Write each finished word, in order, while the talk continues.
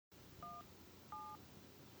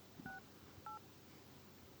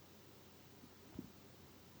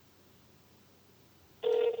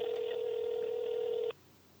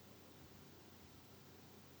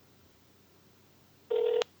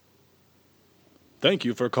Thank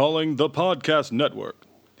you for calling the Podcast Network.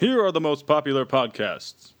 Here are the most popular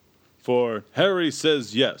podcasts. For Harry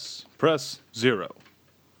Says Yes, press 0.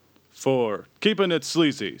 For Keepin' It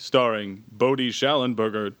Sleazy, starring Bodie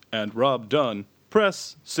Schallenberger and Rob Dunn,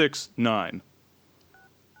 press 6-9.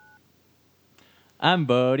 I'm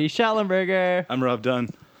Bodie Schallenberger. I'm Rob Dunn.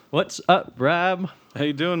 What's up, Rob? How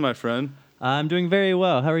you doing, my friend? I'm doing very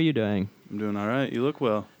well. How are you doing? I'm doing all right. You look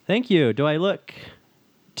well. Thank you. Do I look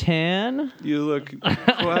tan? You look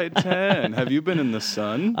quite tan. Have you been in the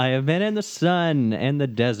sun? I have been in the sun and the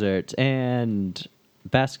desert and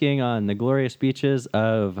basking on the glorious beaches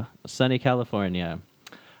of sunny California.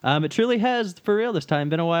 It truly has, for real this time,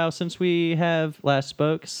 been a while since we have last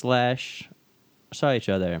spoke / saw each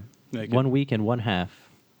other. Naked. 1 week and 1/2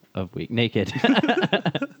 of week. Naked.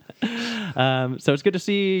 So it's good to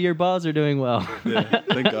see your balls are doing well. Yeah,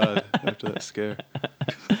 thank God, after that scare.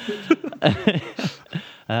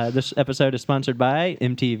 This episode is sponsored by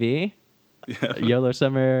MTV, Yeah. YOLO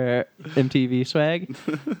Summer MTV swag,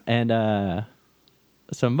 and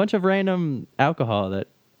some bunch of random alcohol that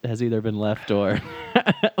has either been left or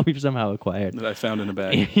we've somehow acquired. That I found in a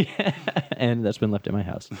bag. Yeah, and that's been left at my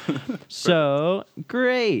house. So,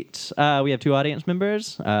 great. We have 2 audience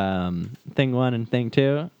members, Thing 1 and Thing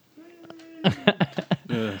 2.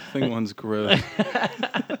 Thing 1's gross.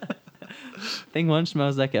 Thing 1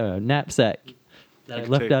 smells like a knapsack that I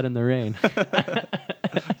left out in the rain.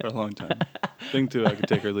 For a long time. Thing 2, I could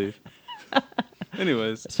take or leave.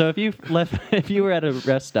 Anyways. So if you were at a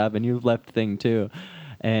rest stop and you left Thing 2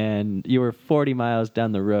 and you were 40 miles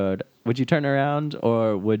down the road, would you turn around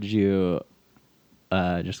or would you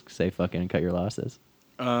just say fucking and cut your losses?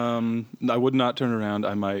 I would not turn around.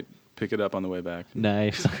 I might pick it up on the way back.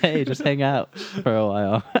 Nice. Hey, just hang out for a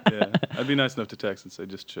while. Yeah. I'd be nice enough to text and say,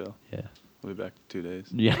 just chill. Yeah. We'll be back in 2 days.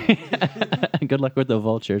 Yeah. Good luck with the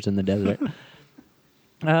vultures in the desert.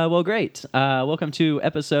 Well, great. Welcome to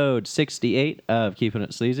episode 68 of Keeping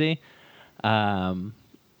It Sleazy.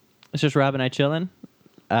 It's just Rob and I chilling.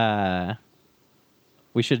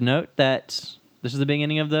 We should note that this is the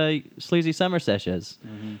beginning of the Sleazy Summer Sessions.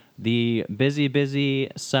 Mm-hmm. The busy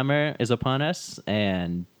summer is upon us,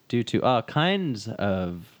 and due to all kinds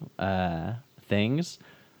of things,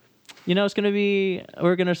 we're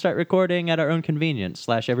going to start recording at our own convenience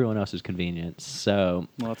 / everyone else's convenience. So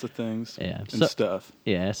Lots of things and so, stuff.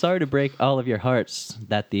 Yeah, sorry to break all of your hearts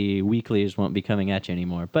that the weeklies won't be coming at you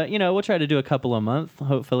anymore. But, we'll try to do a couple a month,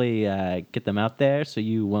 hopefully get them out there so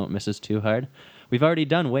you won't miss us too hard. We've already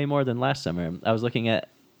done way more than last summer. I was looking at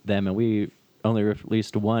them, and we only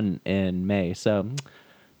released 1 in May. So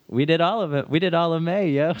we did all of it. We did all of May,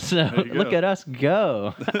 yo. So look at us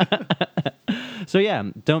go. So yeah,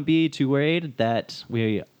 don't be too worried that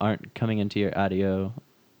we aren't coming into your audio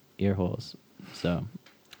ear holes. So,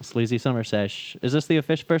 Sleazy Summer Sesh. Is this the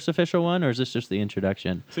first official one, or is this just the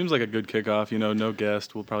introduction? Seems like a good kickoff. No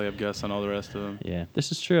guest. We'll probably have guests on all the rest of them. Yeah,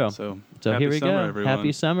 this is true. So here we go. Everyone.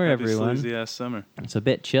 Happy summer, everyone. Sleazy ass summer. It's a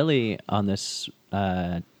bit chilly on this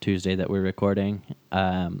Tuesday that we're recording.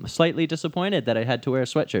 Slightly disappointed that I had to wear a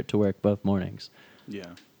sweatshirt to work both mornings. Yeah.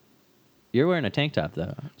 You're wearing a tank top,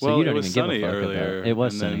 though, so well, you don't it was even give sunny a fuck earlier, about it. It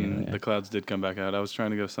was and sunny then earlier. the clouds did come back out. I was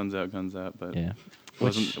trying to go suns out, guns out, but Yeah.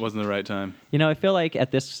 it wasn't the right time. I feel like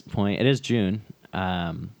at this point, it is June,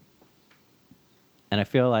 and I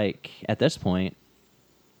feel like at this point,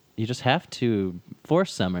 you just have to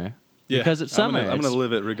force summer. Yeah, because it's summer. I'm going to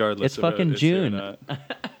live it regardless. It's of fucking it's here or June. not.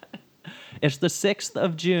 It's the 6th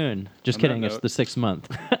of June. Just On kidding, that it's note- the 6th month.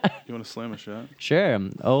 You want to slam a shot? Sure.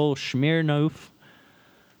 Old Schmiernoff.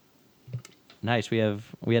 Nice. We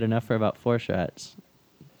had enough for about 4 shots.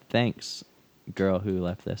 Thanks, girl who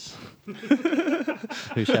left this.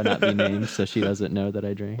 Who shall not be named, so she doesn't know that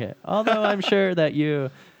I drink it. Although I'm sure that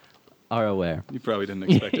you are aware. You probably didn't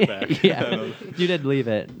expect it back. Yeah, you did leave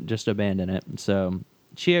it, just abandon it. So,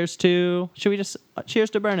 cheers to. Cheers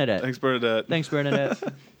to Bernadette. Thanks, Bernadette. Thanks, Bernadette.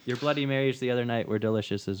 Your Bloody Marys the other night were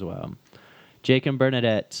delicious as well. Jake and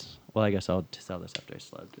Bernadette. Well, I guess I'll tell this after I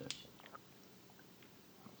slug this.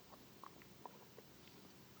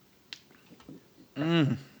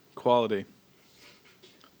 Quality.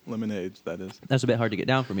 Lemonades, that is. That's a bit hard to get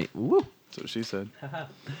down for me. Woo! That's what she said.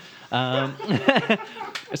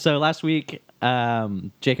 So last week,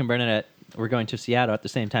 Jake and Bernadette were going to Seattle at the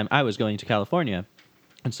same time I was going to California.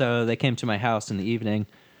 And so they came to my house in the evening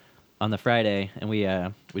on the Friday, and we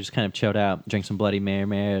just kind of chilled out, drank some Bloody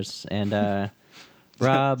Marys, and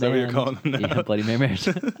Rob Is that what you're calling them now? Yeah, Bloody Marys.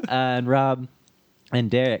 And Rob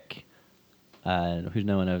and Derek, who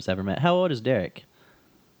no one has ever met. How old is Derek?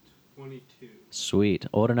 22. Sweet.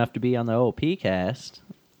 Old enough to be on the old P-cast.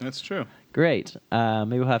 That's true. Great.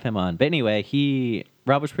 Maybe we'll have him on. But anyway,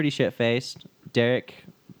 Rob was pretty shit-faced. Derek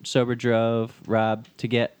sober drove Rob to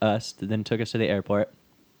get us, then took us to the airport.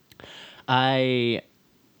 We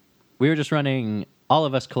were just running, all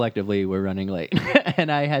of us collectively were running late.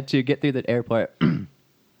 And I had to get through the airport.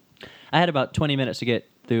 I had about 20 minutes to get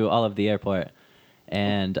through all of the airport.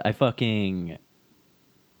 And I fucking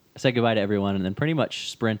said goodbye to everyone and then pretty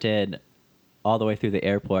much sprinted all the way through the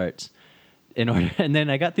airport in order. And then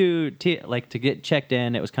I got through, to get checked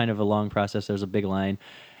in. It was kind of a long process. There was a big line.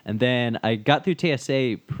 And then I got through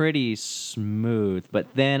TSA pretty smooth. But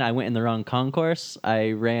then I went in the wrong concourse.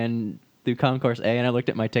 I ran through concourse A and I looked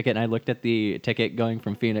at my ticket and I looked at the ticket going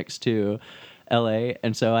from Phoenix to LA,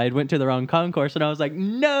 and so I went to the wrong concourse, and I was like,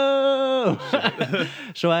 no!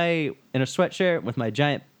 So I, in a sweatshirt with my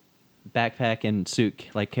giant backpack and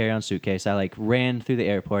carry-on suitcase, I ran through the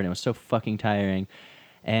airport, and it was so fucking tiring.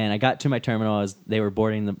 And I got to my terminal as they were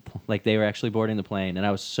actually boarding the plane, and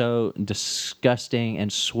I was so disgusting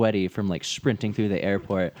and sweaty from sprinting through the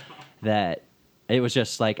airport that it was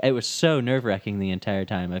just it was so nerve-wracking the entire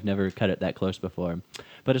time. I've never cut it that close before.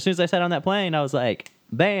 But as soon as I sat on that plane, I was like,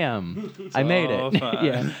 bam, I made it.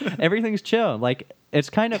 Yeah, everything's chill. It's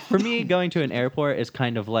kind of, for me, going to an airport is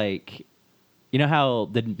kind of like, you know how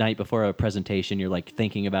the night before a presentation, you're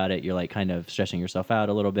thinking about it, you're kind of stressing yourself out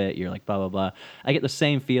a little bit, you're blah, blah, blah. I get the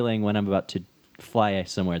same feeling when I'm about to fly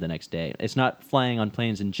somewhere the next day. It's not flying on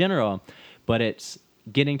planes in general, but it's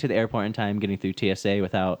getting to the airport in time, getting through TSA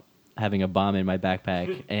without having a bomb in my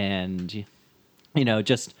backpack, and,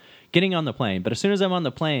 just getting on the plane. But as soon as I'm on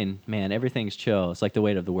the plane, man, everything's chill. It's like the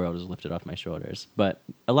weight of the world is lifted off my shoulders. But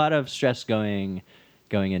a lot of stress going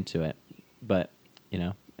into it. But,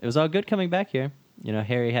 it was all good coming back here.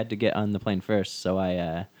 Harry had to get on the plane first, so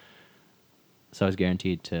I was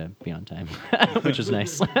guaranteed to be on time, which was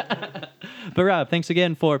nice. But Rob, thanks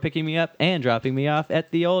again for picking me up and dropping me off at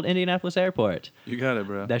the old Indianapolis airport. You got it,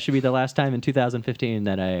 bro. That should be the last time in 2015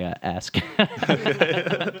 that I ask.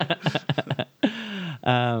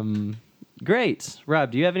 Great. Rob,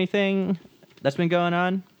 do you have anything that's been going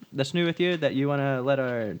on that's new with you that you want to let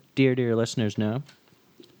our dear listeners know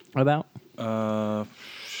about?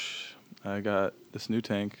 I got this new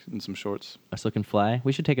tank and some shorts. Us looking fly.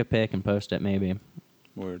 We should take a pic and post it, maybe.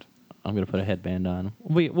 Word. I'm gonna put a headband on.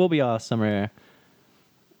 We'll be all summer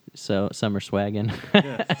swagging.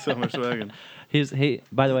 Yeah, summer swagging.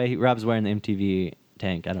 By the way, Rob's wearing the MTV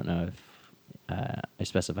tank. I don't know if I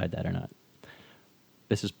specified that or not.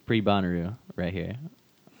 This is pre-Bonnaroo right here.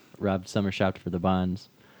 Rob summer shopped for the bonds.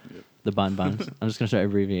 Yep. The bonbons. I'm just going to start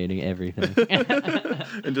abbreviating everything.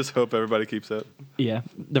 And just hope everybody keeps up. Yeah.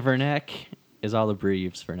 The Vernac is all the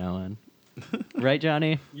breves for now on. Right,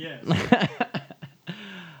 Johnny? Yes.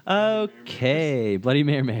 Okay. Bloody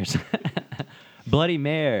Mare Mares. Bloody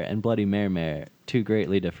Mare and Bloody Mare. Two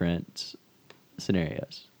greatly different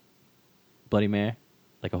scenarios. Bloody Mare,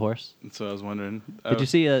 like a horse. So I was wondering. Did you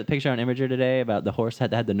see a picture on Imager today about the horse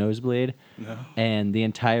that had the nosebleed? No. And the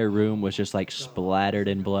entire room was just splattered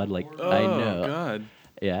in blood. Oh, I know. God.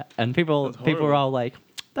 Yeah, and people were all like,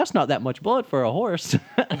 "That's not that much blood for a horse."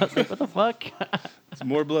 I was like, "What the fuck?" It's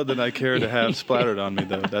more blood than I care to have splattered on me,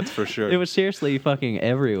 though. That's for sure. It was seriously fucking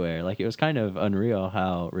everywhere. It was kind of unreal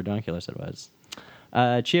how ridiculous it was.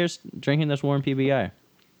 Cheers, drinking this warm PBR.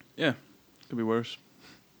 Yeah, could be worse.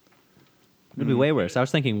 Could be way worse. I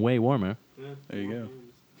was thinking way warmer. There you go.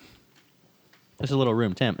 This is a little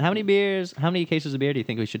room temp. How many cases of beer do you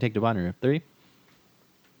think we should take to Bonnaroo? 3?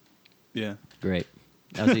 Yeah. Great.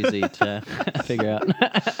 That was easy to figure out.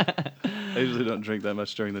 I usually don't drink that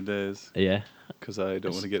much during the days. Yeah. Because I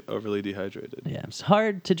don't want to get overly dehydrated. Yeah, it's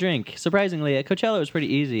hard to drink. Surprisingly, at Coachella it was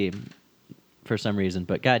pretty easy for some reason,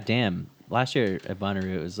 but goddamn, last year at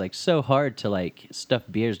Bonnaroo it was so hard to stuff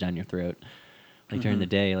beers down your throat. During the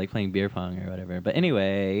day, playing beer pong or whatever. But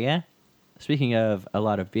anyway, yeah. Speaking of a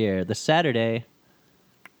lot of beer, the Saturday,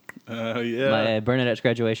 my Bernadette's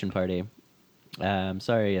graduation party. I'm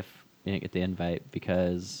sorry if you didn't get the invite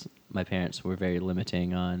because my parents were very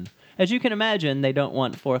limiting on. As you can imagine, they don't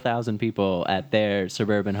want 4,000 people at their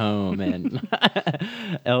suburban home in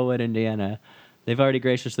Elwood, Indiana. They've already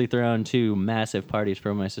graciously thrown 2 massive parties for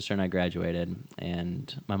when my sister and I graduated,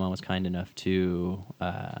 and my mom was kind enough to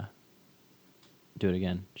do it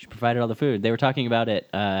again. She provided all the food. They were talking about it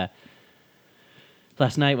last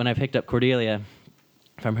night when I picked up Cordelia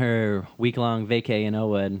from her week-long vacay in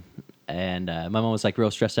Elwood, and my mom was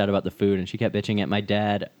real stressed out about the food, and she kept bitching at my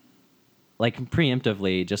dad like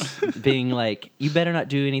preemptively, just being like, you better not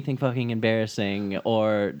do anything fucking embarrassing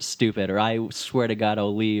or stupid, or I swear to God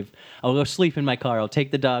I'll leave. I'll go sleep in my car. I'll take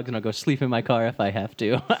the dogs and I'll go sleep in my car if I have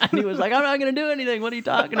to. And he was like, I'm not going to do anything. What are you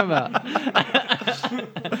talking about?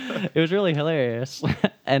 It was really hilarious.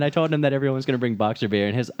 And I told him that everyone was going to bring boxer beer,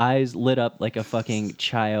 and his eyes lit up like a fucking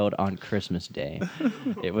child on Christmas Day.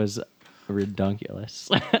 It was redunculous.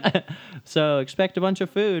 So expect a bunch of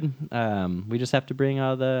food. We just have to bring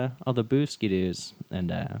all the booski doos,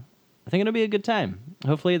 and I think it'll be a good time.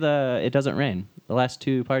 Hopefully it doesn't rain. The last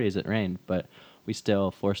 2 parties it rained, but we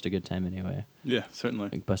still forced a good time anyway. Yeah, certainly.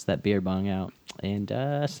 We bust that beer bong out and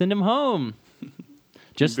send him home.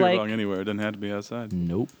 Just beer like bong anywhere. It doesn't have to be outside.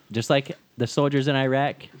 Nope. Just like the soldiers in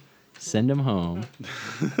Iraq, send them home.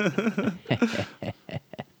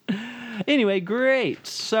 Anyway, great.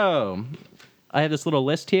 So I have this little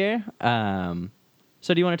list here. So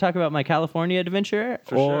do you want to talk about my California adventure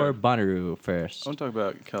For or sure. Bonnaroo first? I want to talk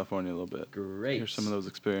about California a little bit. Great. Here's some of those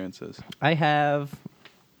experiences. I have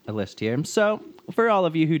a list here. So for all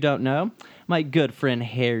of you who don't know, my good friend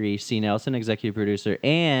Harry C. Nelson, executive producer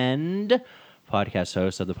and podcast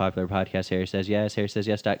host of the popular podcast Harry Says Yes,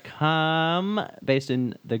 harrysays.yes.com, based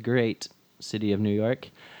in the great city of New York,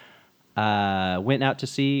 went out to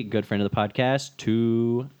see good friend of the podcast,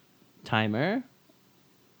 2-timer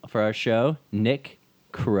for our show, Nick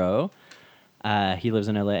Crow. He lives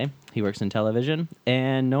in LA. He works in television,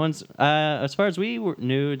 and no one's, as far as we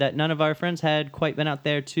knew, that none of our friends had quite been out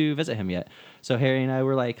there to visit him yet. So Harry and I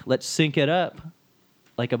were like, let's sync it up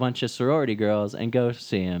like a bunch of sorority girls and go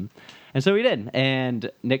see him. And so we did,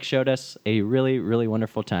 and Nick showed us a really, really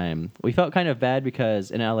wonderful time. We felt kind of bad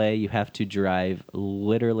because in LA you have to drive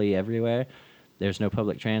literally everywhere. There's no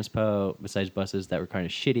public transpo besides buses that were kind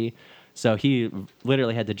of shitty. So he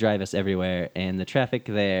literally had to drive us everywhere, and the traffic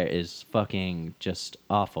there is fucking just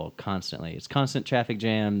awful constantly. It's constant traffic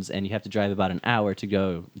jams, and you have to drive about an hour to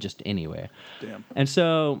go just anywhere. Damn. And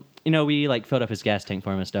so, we like filled up his gas tank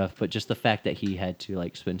for him and stuff, but just the fact that he had to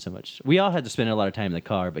like spend so much, we all had to spend a lot of time in the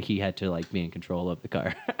car, but he had to like be in control of the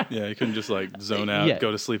car. Yeah, you couldn't just like zone out, Yeah,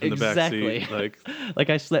 go to sleep in the back exactly. seat. Like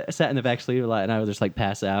I sat in the back seat a lot, and I would just like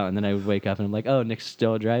pass out, and then I would wake up and I'm like, oh, Nick's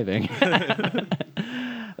still driving.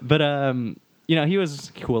 But he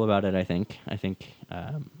was cool about it. I think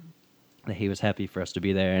that he was happy for us to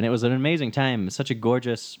be there, and it was an amazing time. It's such a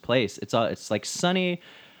gorgeous place. It's like sunny,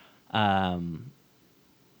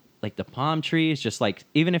 like the palm trees. Just like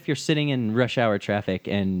even if you're sitting in rush hour traffic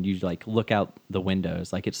and you like look out the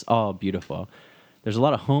windows, like it's all beautiful. There's a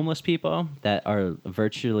lot of homeless people that are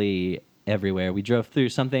virtually everywhere. We drove through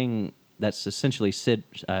something that's essentially Skid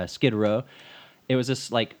Row. It was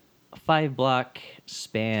this like 5-block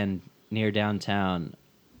span near downtown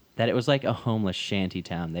that it was like a homeless shanty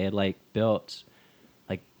town. They had like built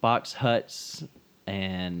like box huts,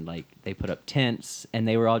 and like they put up tents, and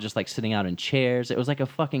they were all just like sitting out in chairs. It was like a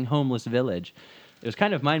fucking homeless village. It was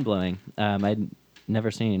kind of mind-blowing. I'd never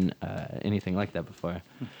seen anything like that before.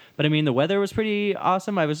 But I mean, the weather was pretty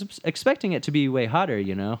awesome. I was expecting it to be way hotter,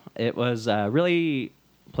 It was really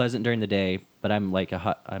pleasant during the day, but I'm like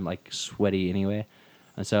sweaty anyway.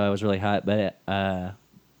 And so I was really hot, but at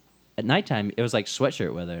nighttime, it was like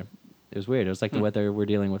sweatshirt weather. It was weird. It was like the weather we're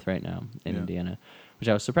dealing with right now in Indiana, which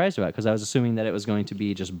I was surprised about because I was assuming that it was going to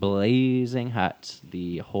be just blazing hot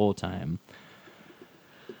the whole time.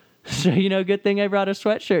 So, good thing I brought a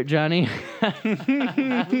sweatshirt, Johnny.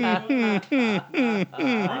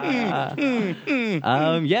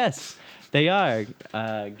 Yes, they are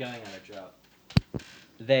going on a drought.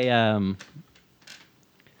 They,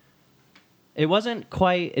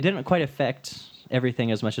 it didn't quite affect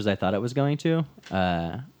everything as much as I thought it was going to.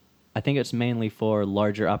 I think it's mainly for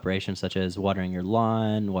larger operations such as watering your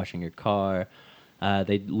lawn, washing your car.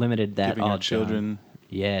 They limited that Giving all your children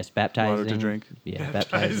Yes, baptizing. water to drink. Yeah,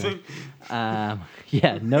 baptizing.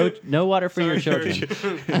 No water for your children.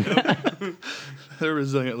 They're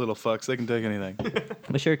resilient little fucks. They can take anything.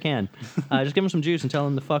 They sure can. Just give them some juice and tell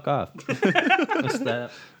them to fuck off. That's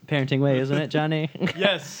the parenting way, isn't it, Johnny?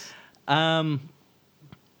 Yes. But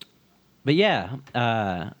yeah,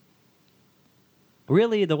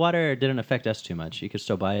 really, the water didn't affect us too much. You could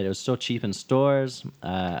still buy it. It was still cheap in stores.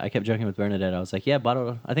 I kept joking with Bernadette. I was like, I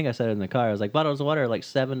think I said it in the car. I was like, bottles of water are like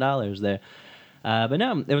 $7 there. But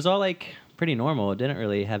no, it was all like pretty normal. It didn't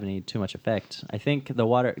really have too much effect. I think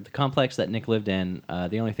the complex that Nick lived in,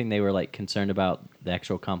 the only thing they were like concerned about the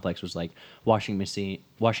actual complex was like washing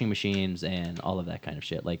machines and all of that kind of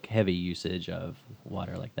shit, like heavy usage of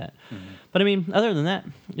water like that. Mm-hmm. But I mean, other than that,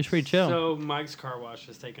 it's pretty chill. So Mike's car wash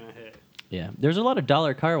has taken a hit. Yeah, there's a lot of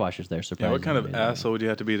dollar car washes there. Yeah, Surprisingly, what kind of though. asshole would you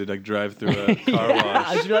have to be to like drive through a car I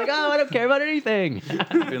wash? should be like, oh, I don't care about anything.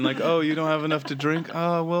 Being like, oh, you don't have enough to drink?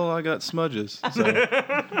 Oh, well, I got smudges. So.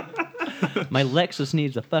 My Lexus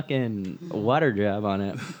needs a fucking water job on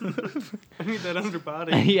it. I need that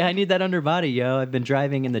underbody. Yeah, I need that underbody, yo. I've been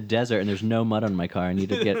driving in the desert and there's no mud on my car. I need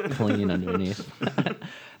to get clean underneath.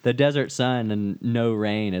 The desert sun and no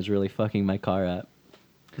rain is really fucking my car up.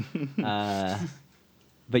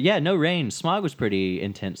 But yeah, no rain. Smog was pretty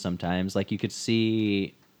intense sometimes. Like you could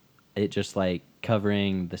see it just like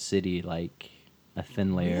covering the city like a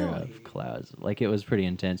thin layer of clouds. Like it was pretty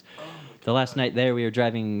intense. The last night there, we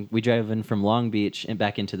drove in from Long Beach and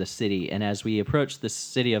back into the city. And as we approached the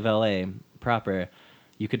city of LA proper,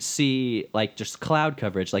 you could see like just cloud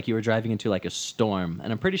coverage, like you were driving into like a storm.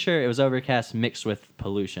 And I'm pretty sure it was overcast mixed with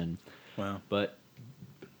pollution. Wow. But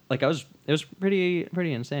like it was pretty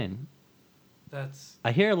insane. That's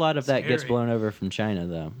I hear a lot of that gets scary. blown over from China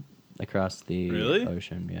though, across the Really?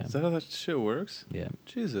 ocean. Yeah, Is that how that shit works? yeah.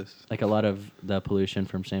 Jesus. Like a lot of the pollution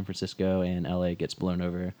from San Francisco and LA gets blown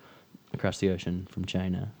over across the ocean from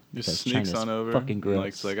China. Just because sneaks China's on over. Fucking and, gross. Like,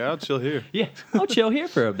 it's like, I'll chill here. Yeah, I'll chill here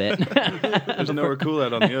for a bit. There's nowhere cool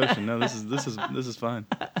out on the ocean. No, this is fine.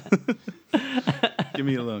 Give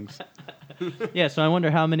me your lungs. Yeah, so I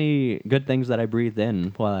wonder how many good things that I breathed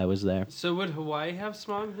in while I was there. So would Hawaii have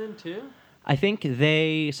smog then too? I think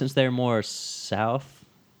since they're more south,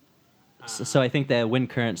 so I think the wind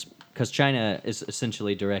currents, because China is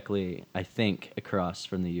essentially directly, I think, across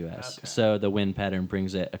from the U.S. Okay. So the wind pattern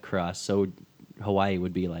brings it across. So Hawaii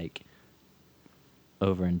would be like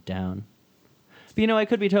over and down. But I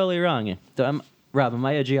could be totally wrong. So Rob, am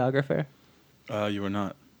I a geographer? You were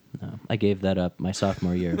not. No, I gave that up my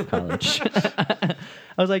sophomore year of college. I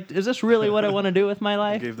was like, is this really what I want to do with my I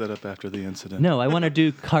life? gave that up after the incident. No, I want to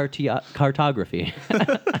do cartography.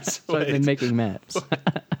 So I've been Wait. making maps.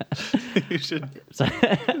 You should. So,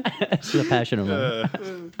 it's a passion of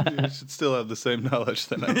mine. You should still have the same knowledge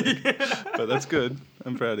that I do. But that's good.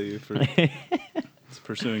 I'm proud of you for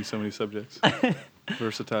pursuing so many subjects,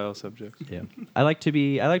 versatile subjects. Yeah, I like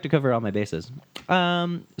to cover all my bases.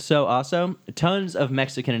 So also tons of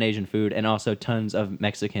Mexican and Asian food, and also tons of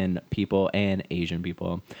Mexican people and Asian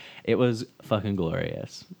people. It was fucking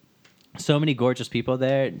glorious. So many gorgeous people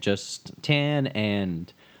there, just tan,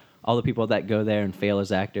 and all the people that go there and fail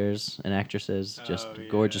as actors and actresses, just Oh,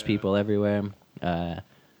 gorgeous yeah. people everywhere.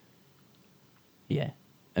 Yeah,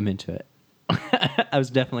 I'm into it. I was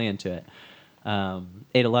definitely into it.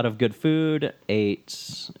 Ate a lot of good food.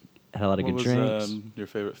 Had a lot of What good was drinks. your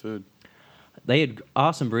favorite food? They had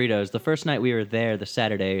awesome burritos. The first night we were there, the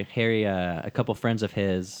Saturday, Harry, a couple friends of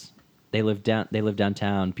his, they live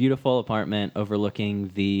downtown. Beautiful apartment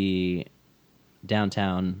overlooking the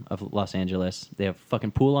downtown of Los Angeles. They have a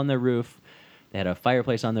fucking pool on their roof. They had a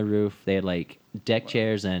fireplace on the roof. They had like deck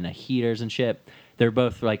chairs and heaters and shit. They're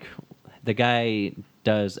both like, the guy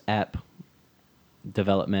does app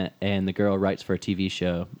development and the girl writes for a TV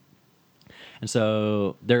show. And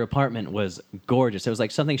so their apartment was gorgeous. It was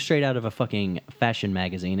like something straight out of a fucking fashion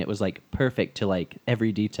magazine. It was like perfect to like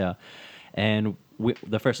every detail. And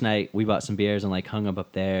the first night we bought some beers and like hung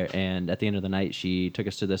up there. And at the end of the night, she took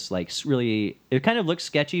us to this like really, it kind of looked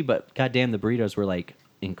sketchy, but goddamn, the burritos were like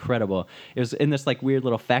incredible. It was in this like weird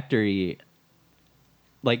little factory,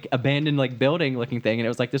 like abandoned like building looking thing. And it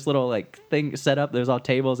was like this little like thing set up. There was all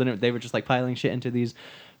tables and they were just like piling shit into these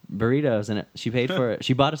burritos, and she paid for it.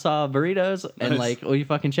 She bought us all burritos, and Nice. like we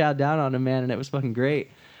fucking chowed down on them, man, and it was fucking great.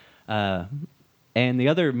 And the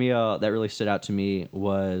other meal that really stood out to me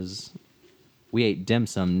was we ate dim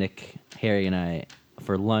sum, Nick, Harry, and I,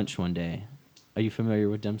 for lunch one day. Are you familiar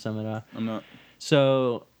with dim sum at all? I'm not.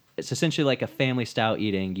 So it's essentially like a family style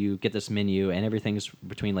eating. You get this menu, and everything's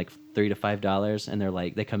between like $3 to $5, and they're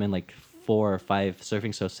like they come in like 4 or 5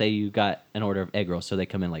 servings. So say you got an order of egg rolls, so they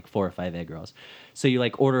come in like 4 or 5 egg rolls. So you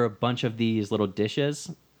like order a bunch of these little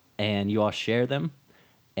dishes, and you all share them,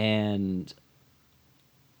 and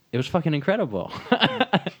it was fucking incredible.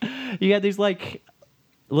 You had these like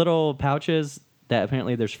little pouches that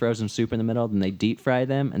apparently there's frozen soup in the middle, and they deep fry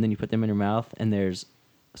them, and then you put them in your mouth, and there's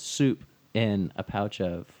soup in a pouch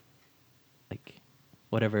of like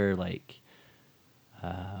whatever like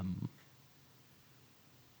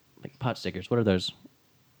pot stickers. What are those?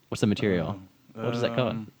 What's the material? What is that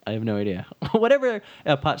called? I have no idea. Whatever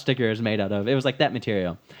a pot sticker is made out of, it was like that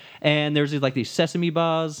material. And there's these sesame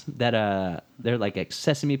balls that they're like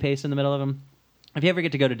sesame paste in the middle of them. If you ever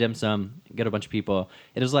get to go to dim sum, get a bunch of people,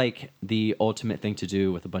 it is like the ultimate thing to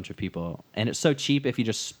do with a bunch of people. And it's so cheap if you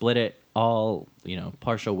just split it all,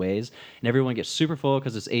 partial ways. And everyone gets super full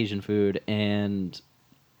because it's Asian food, and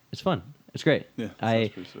it's fun. It's great. Yeah, sounds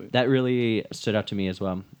pretty sweet. That really stood out to me as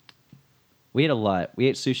well. We ate a lot. We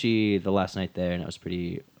ate sushi the last night there, and it was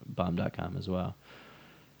pretty bomb.com as well.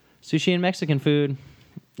 Sushi and Mexican food.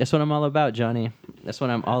 That's what I'm all about, Johnny. That's what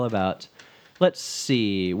I'm all about. Let's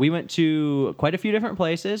see. We went to quite a few different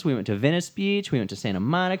places. We went to Venice Beach. We went to Santa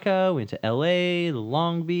Monica. We went to L.A.,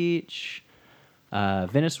 Long Beach.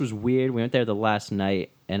 Venice was weird. We went there the last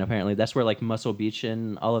night, and apparently that's where like Muscle Beach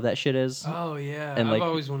and all of that shit is. Oh yeah, And, like, I've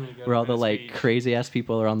always wanted to go. Where to all the Venice like Beach. crazy ass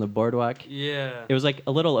people are on the boardwalk. Yeah. It was like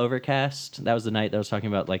a little overcast. That was the night that I was talking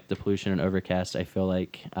about like the pollution and overcast. I feel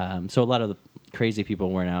like so a lot of the crazy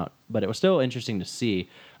people weren't out, but it was still interesting to see.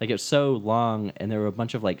 Like it was so long, and there were a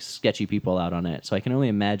bunch of like sketchy people out on it. So I can only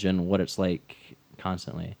imagine what it's like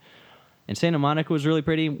constantly. And Santa Monica was really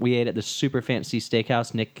pretty. We ate at this super fancy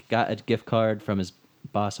steakhouse. Nick got a gift card from his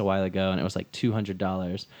boss a while ago, and it was like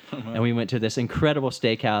 $200. And we went to this incredible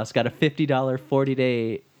steakhouse. Got a $50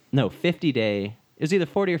 50 day. It was either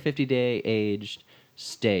 40 or 50 day aged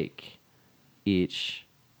steak each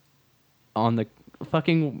on the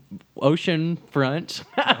fucking ocean front.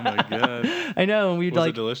 Oh my god. I know, and we'd Was like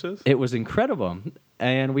it delicious? It was incredible,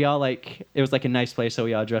 and we all like it was like a nice place, so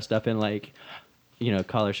we all dressed up in like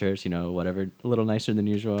collar shirts, whatever, a little nicer than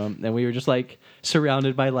usual, and we were just like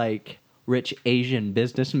surrounded by like rich Asian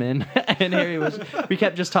businessmen, and we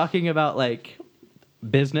kept just talking about like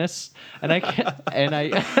business, and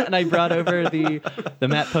I brought over the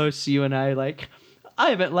map posts. You and I like. I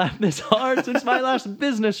haven't laughed this hard since my last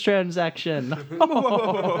business transaction.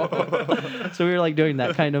 So we were like doing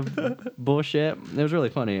that kind of bullshit. It was really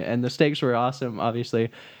funny, and the steaks were awesome. Obviously,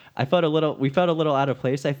 we felt a little out of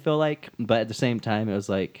place. I feel like, but at the same time, it was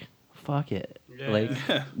like, fuck it, Yeah. like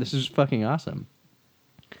this is fucking awesome.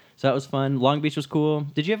 So that was fun. Long Beach was cool.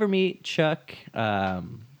 Did you ever meet Chuck? I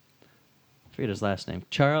forget his last name.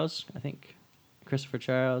 Charles, I think. Christopher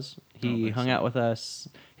Charles. He hung out with us.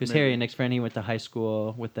 He was Maybe. Harry and Nick's friend. He went to high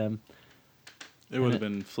school with them. It would have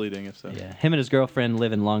been fleeting if so. Yeah, him and his girlfriend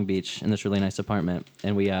live in Long Beach in this really nice apartment,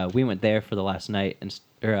 and we went there for the last night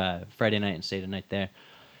or Friday night and stayed a night there,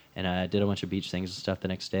 and did a bunch of beach things and stuff the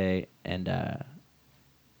next day, and it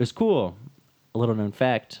was cool. A little known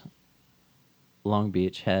fact: Long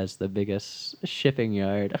Beach has the biggest shipping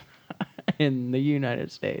yard in the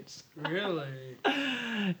United States. Really?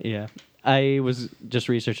 Yeah, I was just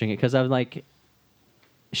researching it because I was like,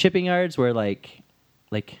 shipping yards where like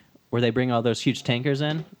where they bring all those huge tankers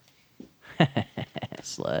in.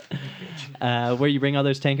 Slut. Where you bring all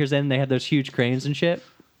those tankers in, they have those huge cranes and shit.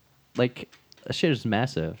 Like, that shit is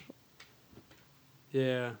massive.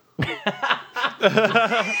 Yeah.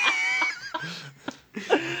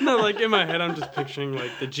 No, like in my head, I'm just picturing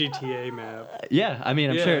like the GTA map. Yeah, I mean,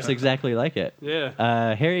 I'm sure Yeah. it's exactly like it.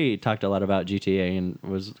 Yeah. Harry talked a lot about GTA and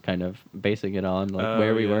was kind of basing it on like Oh,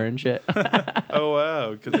 where we yeah. were and shit. Oh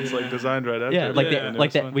wow, because it's like designed right after. Yeah, it, like and that. it Like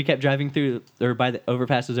was that. fun. We kept driving through or by the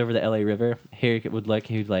overpasses over the LA River. Harry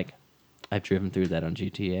he'd like, I've driven through that on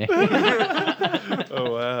GTA.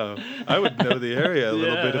 Oh wow, I would know the area a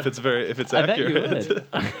little Yeah. bit if it's I bet you accurate.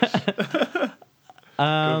 would.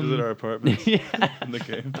 Go visit our apartments Yeah. in the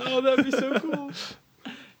game. Oh, that'd be so cool.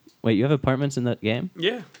 Wait, you have apartments in that game?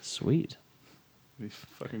 Yeah. Sweet. It'd be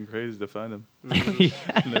fucking crazy to find them. Yeah.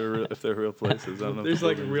 If they're real places. I don't know. if There's the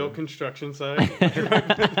like buildings real are. construction site.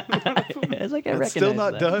 It's like I It's still recognize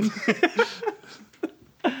not that.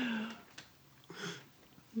 done.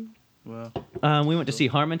 Wow. We went to see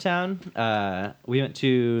Harmontown. We went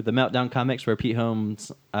to the Meltdown Comics where Pete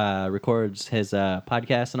Holmes records his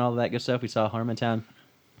podcast and all of that good stuff. We saw Harmontown.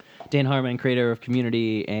 Dan Harmon, creator of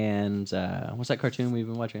Community and what's that cartoon we've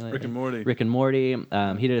been watching lately? Rick and Morty. Rick and Morty.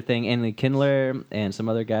 He did a thing. Andy Kindler and some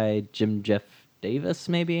other guy, Jeff Davis,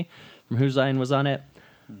 maybe, from Whose Line was on it.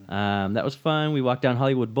 That was fun. We walked down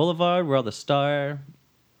Hollywood Boulevard where all the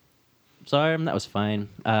That was fine.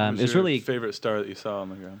 It was your really favorite star that you saw on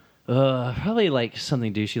the ground. probably like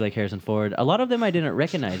something douchey like Harrison Ford. A lot of them I didn't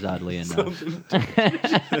recognize, oddly enough.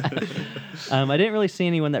 I didn't really see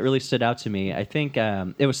anyone that really stood out to me. I think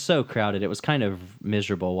it was so crowded. It was kind of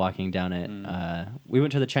miserable walking down it. We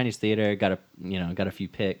went to the Chinese theater, got a few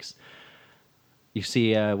pics. You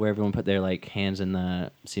see where everyone put their like hands in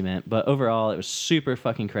the cement, but overall it was super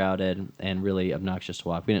fucking crowded and really obnoxious to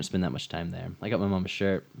walk. We didn't spend that much time there. I got my mom's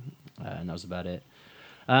shirt, and that was about it.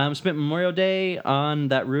 Spent Memorial Day on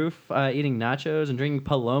that roof eating nachos and drinking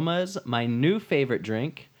Palomas, my new favorite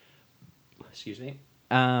drink. Excuse me.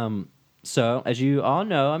 So, as you all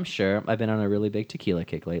know, I'm sure, I've been on a really big tequila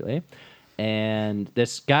kick lately. And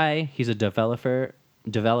this guy, he's a developer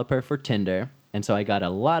for Tinder. And so I got a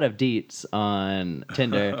lot of deets on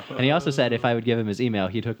Tinder. And he also said if I would give him his email,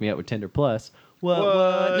 he'd hook me up with Tinder Plus,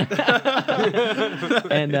 What?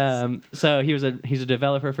 And so he's a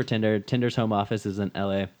developer for Tinder. Tinder's home office is in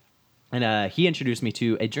LA. And he introduced me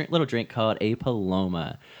to a little drink called a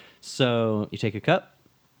Paloma. So you take a cup,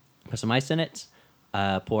 put some ice in it,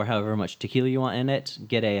 pour however much tequila you want in it,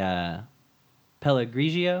 get a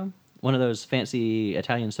Pellegrino, one of those fancy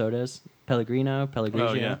Italian sodas, Pellegrino.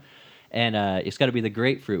 Oh, yeah. And it's got to be the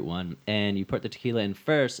grapefruit one. And you put the tequila in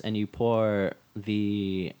first, and you pour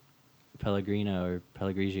the Pellegrino or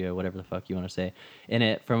Pellegrino, whatever the fuck you want to say, in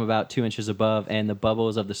it from about 2 inches above, and the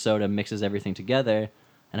bubbles of the soda mixes everything together.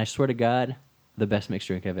 And I swear to God, the best mixed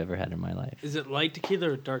drink I've ever had in my life. Is it light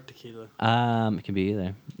tequila or dark tequila? It can be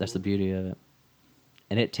either. That's the beauty of it.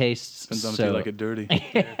 And it tastes Depends on if so... you like it dirty.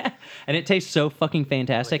 And it tastes so fucking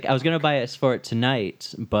fantastic. I was going to buy it for it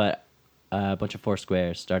tonight, but a bunch of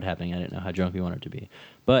Foursquares started happening. I didn't know how drunk we wanted to be.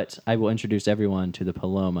 But I will introduce everyone to the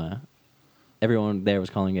Paloma. Everyone there was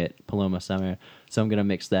calling it Paloma Summer, so I'm going to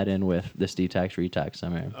mix that in with this Detox Retox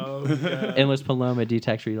Summer. Oh, God. Endless Paloma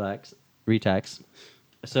Detox Retox.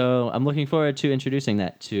 So I'm looking forward to introducing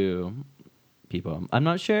that to people. I'm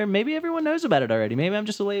not sure. Maybe everyone knows about it already. Maybe I'm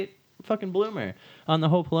just a late fucking bloomer on the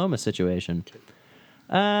whole Paloma situation.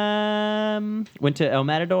 Went to El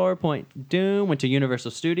Matador, Point Doom. Went to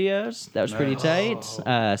Universal Studios. That was pretty tight.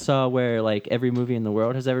 Saw where like every movie in the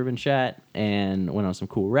world has ever been shot, and went on some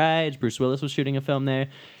cool rides. Bruce Willis was shooting a film there.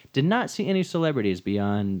 Did not see any celebrities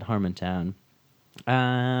beyond Harmontown.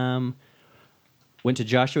 Went to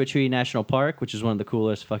Joshua Tree National Park, which is one of the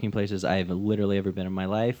coolest fucking places I've literally ever been in my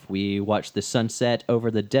life. We watched the sunset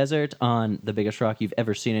over the desert on the biggest rock you've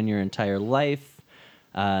ever seen in your entire life.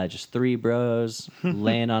 Just three bros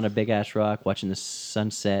laying on a big-ass rock watching the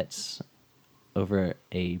sunsets over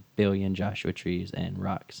a billion Joshua trees and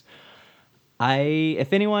rocks.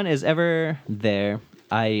 If anyone is ever there,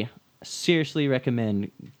 I seriously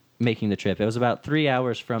recommend making the trip. It was about 3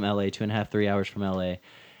 hours from LA, 2.5, 3 hours from LA,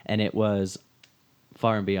 and it was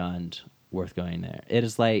far and beyond worth going there. It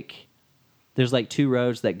is like there's like two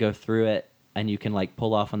roads that go through it, and you can like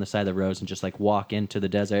pull off on the side of the roads and just like walk into the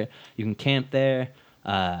desert. You can camp there,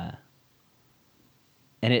 and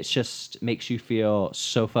it just makes you feel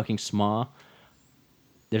so fucking small.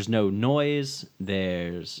 There's no noise.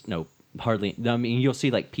 There's no hardly. I mean, you'll see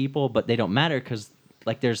like people, but they don't matter because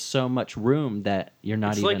like there's so much room that you're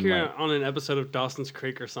not it's even. It's like you're on an episode of Dawson's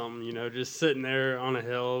Creek or something, you know, just sitting there on a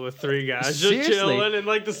hill with three guys, just chilling and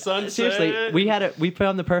like the sunset. Seriously, we put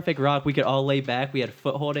on the perfect rock. We could all lay back. We had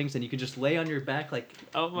foot holdings, and you could just lay on your back, like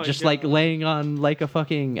just God. Like laying on like a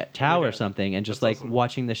fucking towel or something, and just that's like awesome.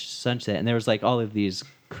 Watching the sunset. And there was like all of these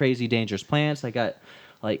crazy dangerous plants. I got.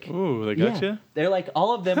 Like, ooh, they got you? They're like,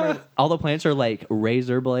 all of them are, all the plants are like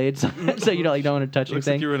razor blades. So you don't want to touch anything. Looks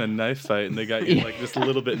like you were in a knife fight and they got you like just a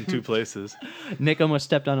little bit in two places. Nick almost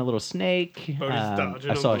stepped on a little snake.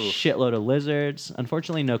 I saw a shitload of lizards.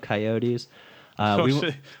 Unfortunately, no coyotes.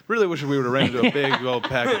 Really wish we would have ran into a big old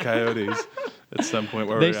pack of coyotes at some point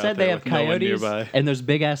where they said they have coyotes and there's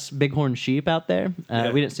bighorn sheep out there.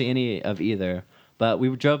 We didn't see any of either. But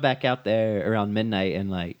we drove back out there around midnight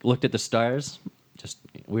and like looked at the stars.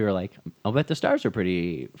 We were like, I'll bet the stars are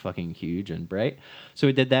pretty fucking huge and bright. So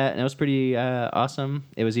we did that, and it was pretty awesome.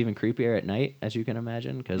 It was even creepier at night, as you can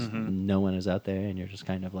imagine, because no one is out there, and you're just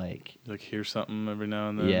kind of like... You like hear something every now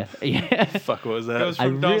and then. Yeah. Fuck, what was that? It was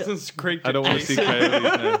from Dawson's Creek to I don't want to see coyotes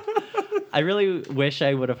now. I really wish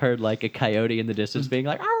I would have heard like a coyote in the distance being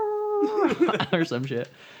like, or some shit.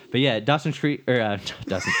 But yeah, Dawson Creek, you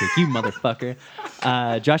motherfucker.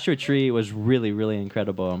 Joshua Tree was really, really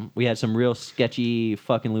incredible. We had some real sketchy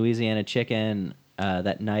fucking Louisiana chicken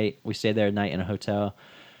that night. We stayed there at night in a hotel.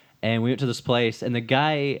 And we went to this place, and the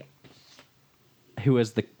guy who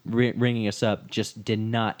was ringing us up just did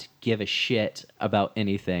not give a shit about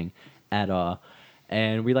anything at all.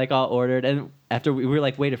 And we like all ordered, and after we were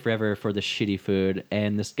like waited forever for the shitty food,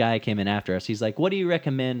 and this guy came in after us. He's like, "What do you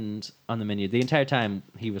recommend on the menu?" The entire time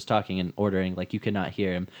he was talking and ordering, like you could not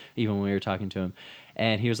hear him even when we were talking to him.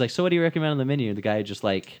 And he was like, "So what do you recommend on the menu?" The guy just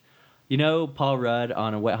like, you know, Paul Rudd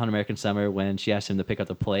on A Wet Hot American Summer when she asked him to pick up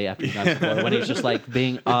the plate after he knocked the floor, when he's just like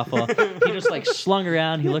being awful. He just like slung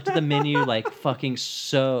around. He looked at the menu like fucking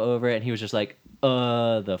so over it, and he was just like,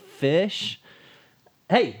 the fish.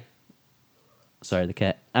 Hey. Sorry, the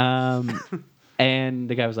cat. And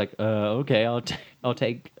the guy was like, "Okay, I'll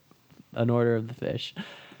take an order of the fish."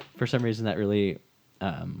 For some reason, that really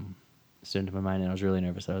stood into my mind, and I was really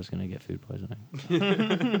nervous that I was going to get food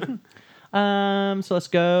poisoning. So let's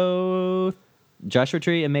go. Joshua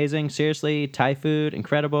Tree, amazing. Seriously, Thai food,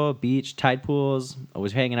 incredible. Beach, tide pools. I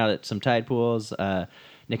was hanging out at some tide pools.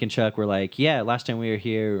 Nick and Chuck were like, "Yeah, last time we were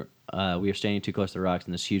here, we were standing too close to the rocks,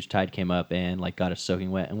 and this huge tide came up and like got us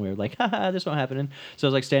soaking wet, and we were like, haha, this won't happen. So I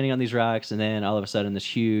was like standing on these rocks, and then all of a sudden this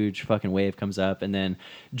huge fucking wave comes up and then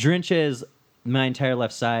drenches my entire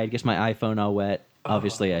left side, gets my iPhone all wet.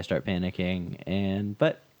 Obviously, I start panicking,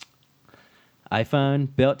 but iPhone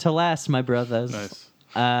built to last, my brothers. Nice.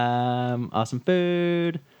 Awesome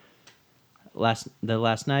food. The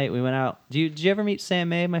last night we went out. Did you ever meet Sam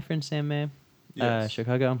May, my friend Sam May? Yes.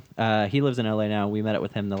 Chicago. He lives in LA now. We met up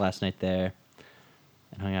with him the last night there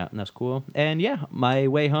and hung out, and that was cool. And yeah, my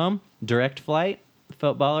way home, direct flight.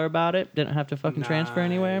 Felt baller about it. Didn't have to fucking transfer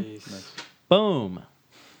anywhere. Nice. Boom.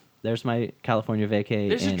 There's my California vacay.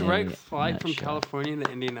 There's a in direct flight from nutshell. California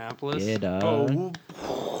to Indianapolis. Yeah, dog.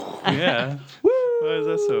 Oh, yeah. Why is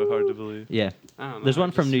that so hard to believe? Yeah. I don't know. There's one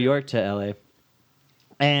I from just- New York to LA.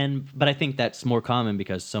 But I think that's more common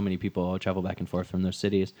because so many people travel back and forth from those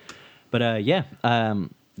cities. But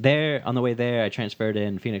there on the way there, I transferred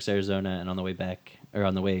in Phoenix, Arizona, and on the way back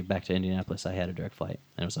to Indianapolis, I had a direct flight,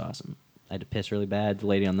 and it was awesome. I had to piss really bad. The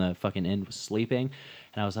lady on the fucking end was sleeping,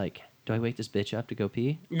 and I was like, "Do I wake this bitch up to go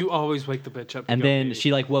pee?" You always wake the bitch up. To And go then pee.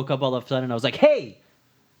 she like woke up all of a sudden, and I was like, "Hey,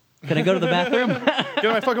 can I go to the bathroom?" Get out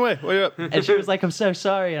of my fucking way. Wait up. And she was like, "I'm so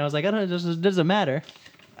sorry," and I was like, "I don't. It doesn't matter.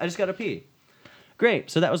 I just gotta pee."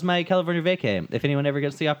 Great. So that was my California vacay. If anyone ever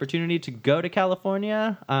gets the opportunity to go to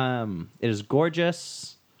California, it is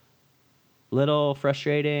gorgeous, little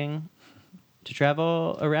frustrating to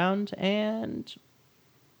travel around, and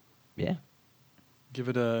yeah, Give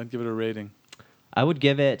it a rating. I would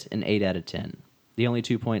give it an 8 out of 10. The only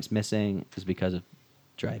 2 points missing is because of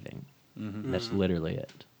driving. Mm-hmm. That's literally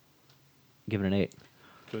it. Give it an 8.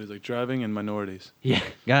 So he's like driving and minorities. Yeah,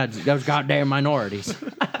 God, those goddamn minorities.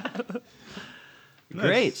 Nice.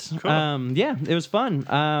 Great. Cool. Yeah, it was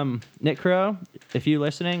fun. Nick Crow, if you're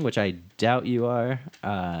listening, which I doubt you are,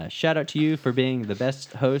 shout out to you for being the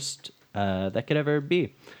best host that could ever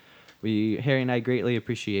be. Harry and I greatly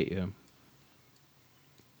appreciate you.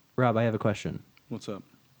 Rob, I have a question. What's up?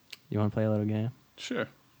 You want to play a little game? Sure.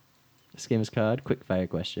 This game is called Quick Fire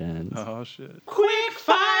Questions. Oh shit. quick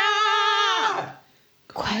fire.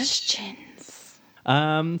 Questions.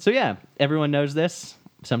 So yeah, everyone knows this.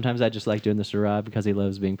 Sometimes I just like doing this to Rob because he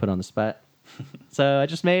loves being put on the spot. So I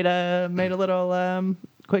just made a little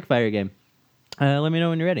quick fire game. Let me know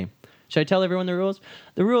when you're ready. Should I tell everyone the rules?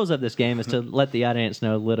 The rules of this game is to let the audience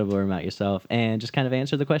know a little bit about yourself and just kind of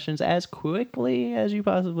answer the questions as quickly as you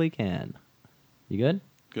possibly can. You good?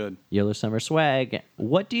 Good. Yellow Summer Swag.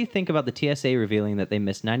 What do you think about the TSA revealing that they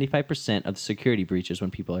miss 95% of the security breaches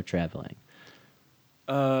when people are traveling?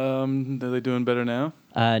 Are they doing better now?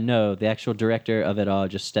 No, the actual director of it all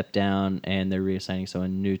just stepped down, and they're reassigning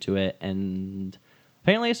someone new to it, and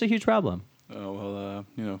apparently it's a huge problem. Oh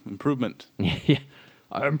well, improvement. Yeah,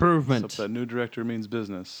 improvement. Except that new director means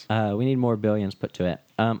business. We need more billions put to it.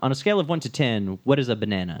 On a scale of 1 to 10, what is a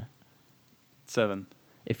banana? 7.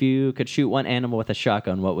 If you could shoot one animal with a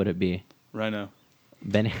shotgun, what would it be? Rhino.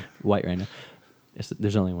 White rhino.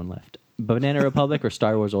 There's only one left. Banana Republic or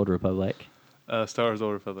Star Wars Old Republic? Star Wars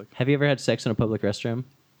Old Republic. Have you ever had sex in a public restroom?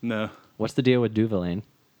 No. What's the deal with Duvalane?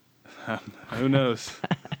 Who knows?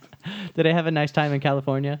 Did I have a nice time in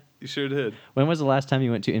California? You sure did. When was the last time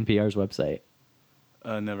you went to NPR's website?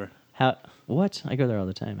 Never. What? I go there all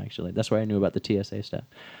the time, actually. That's where I knew about the TSA stuff.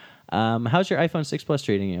 How's your iPhone 6 Plus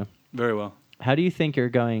treating you? Very well. How do you think you're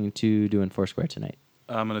going to do in Foursquare tonight?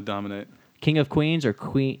 I'm gonna dominate. King of Queens or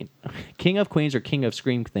Queen? King of Queens or King of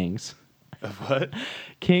Scream Things? Of what?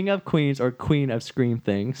 King of Queens or Queen of Scream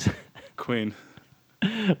Things? Queen.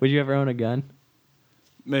 Would you ever own a gun?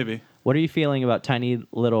 Maybe. What are you feeling about tiny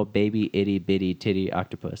little baby itty bitty titty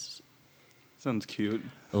octopus? Sounds cute.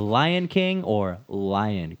 Lion King or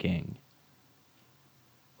Lion King?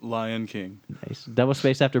 Lion King. Nice. Double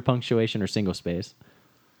space after punctuation or single space?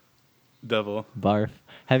 Devil. Barf.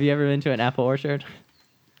 Have you ever been to an apple orchard?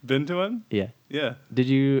 Been to one? Yeah. Yeah.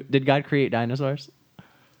 Did God create dinosaurs?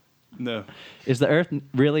 No. Is the Earth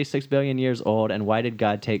really 6 billion years old, and why did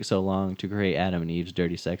God take so long to create Adam and Eve's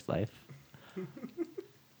dirty sex life?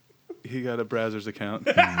 He got a Brazzers account.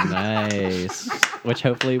 Nice. Which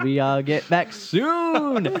hopefully we all get back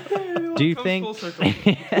soon. Do you think? Full circle.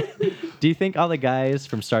 Do you think all the guys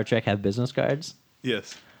from Star Trek have business cards?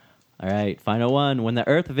 Yes. All right, final one. When the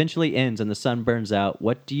Earth eventually ends and the sun burns out,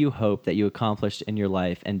 what do you hope that you accomplished in your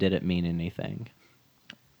life, and did it mean anything?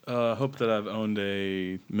 Hope that I've owned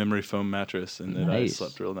a memory foam mattress and that I Nice.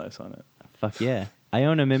 slept real nice on it. Fuck yeah. I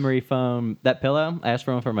own a memory foam. That pillow, I asked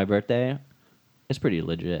for one for my birthday. It's pretty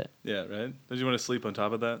legit. Yeah, right? Did you want to sleep on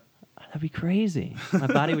top of that? That'd be crazy. My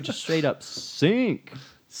body would just straight up sink.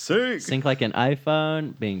 Sink! Sink like an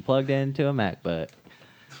iPhone being plugged into a MacBook.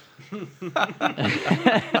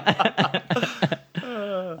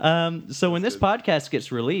 So when this podcast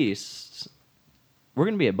gets released, we're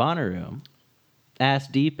going to be at Bonnaroo. Ass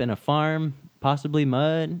deep in a farm, possibly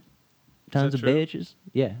mud, tons that of true? bitches.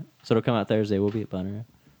 Yeah. So it'll come out Thursday. We'll be at Bonnaroo.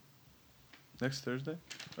 Next Thursday?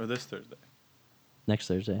 Or this Thursday? Next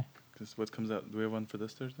Thursday. Because what comes out? Do we have one for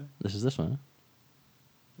this Thursday? This is this one.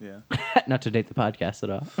 Yeah. Not to date the podcast at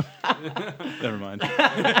all. Never mind.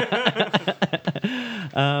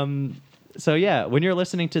 So yeah, when you're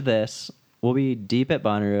listening to this, we'll be deep at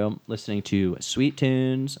Bonnaroo listening to sweet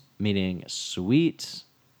tunes, meaning sweet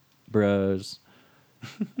bros,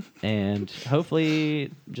 and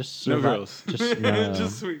hopefully just No girls. Just, no,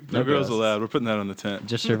 Just sweet. No girls allowed. We're putting that on the tent.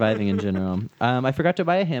 just surviving in general. I forgot to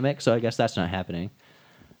buy a hammock, so I guess that's not happening.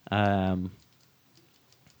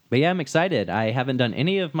 But yeah, I'm excited. I haven't done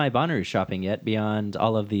any of my Bonnaroo shopping yet beyond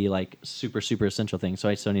all of the like super essential things. So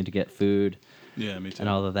I still need to get food Yeah, me too. and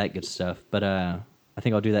all of that good stuff. But I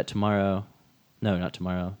think I'll do that tomorrow. No, not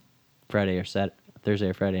tomorrow. Thursday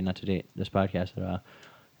or Friday, not to date this podcast at all.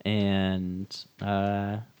 And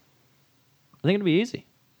I think it'll be easy.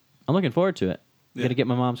 I'm looking forward to it. I'm Yeah. going to get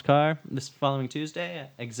my mom's car this following Tuesday,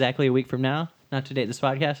 exactly a week from now, not to date this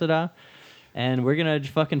podcast at all. And we're going to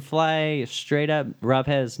fucking fly straight up.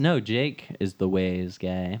 Jake is the Waze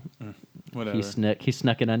guy. Whatever. He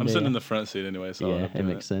snuck it under. I'm sitting in the front seat anyway, so Yeah, it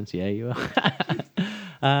makes sense. Yeah, you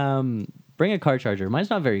will. Bring a car charger. Mine's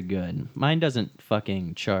not very good. Mine doesn't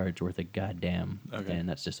fucking charge worth a goddamn. Okay. And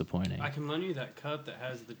that's disappointing. I can loan you that cup that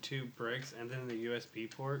has the 2 bricks and then the USB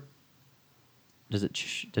port. Does it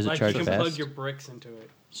Like charge you can fast? plug your bricks into it.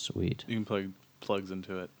 Sweet. You can plug plugs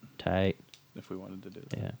into it Tight. if we wanted to do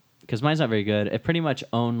that. Yeah. Because mine's not very good. It pretty much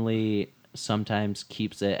only sometimes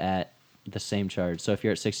keeps it at the same charge. So if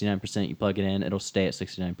you're at 69%, you plug it in, it'll stay at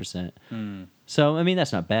 69%. So, I mean,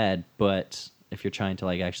 that's not bad, but if you're trying to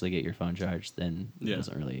like actually get your phone charged, then Yeah. it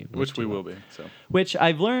doesn't really work Which we too will well. be. So Which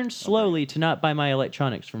I've learned slowly to not buy my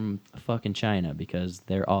electronics from fucking China because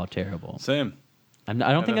they're all terrible. same. I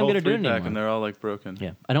don't think I'm going to do it And anymore. they're all like broken.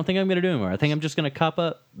 Yeah, I don't think I'm going to do it anymore. I think I'm just going to cop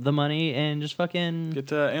up the money and just fucking...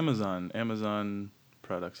 Get Amazon. Amazon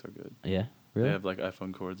products are good. Yeah, really? They have like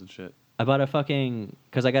iPhone cords and shit. I bought a fucking...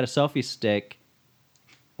 Because I got a selfie stick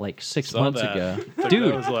like 6 Saw months that. ago. That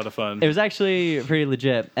Dude, was a lot of fun. it was actually pretty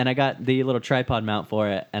legit. And I got the little tripod mount for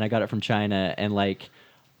it, and I got it from China, and like...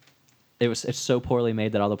 It's so poorly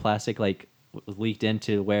made that all the plastic like leaked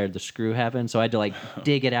into where the screw happened, so I had to like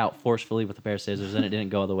dig it out forcefully with a pair of scissors, and it didn't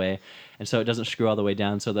go all the way, and so it doesn't screw all the way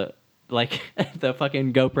down. So the like the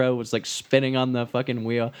fucking GoPro was like spinning on the fucking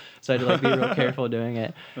wheel, so I had to like be real careful doing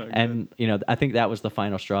it. Oh, And you know, I think that was the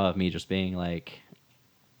final straw of me just being like,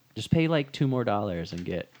 just pay like $2 more and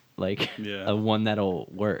get like Yeah. a one that'll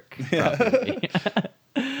work properly.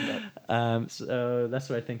 So that's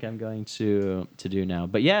what I think I'm going to do now.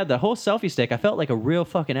 But yeah, the whole selfie stick, I felt like a real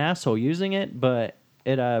fucking asshole using it, but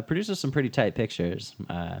it produces some pretty tight pictures.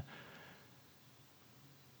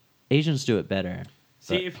 Asians do it better.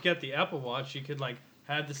 See, but if you got the Apple Watch, you could like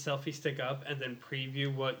have the selfie stick up and then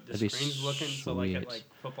preview what the That'd be screen's looking. So like at sweet. like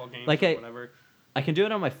football games Like or I- whatever. I can do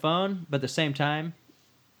it on my phone, but at the same time,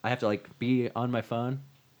 I have to like be on my phone,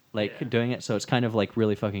 like Yeah. doing it. So it's kind of like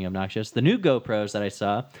really fucking obnoxious. The new GoPros that I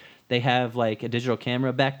saw, they have like a digital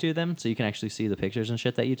camera back to them, so you can actually see the pictures and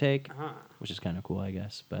shit that you take, Uh-huh. which is kind of cool, I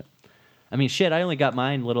guess. But I mean, shit, I only got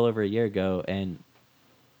mine a little over a year ago, and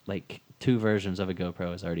like 2 versions of a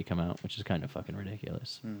GoPro has already come out, which is kind of fucking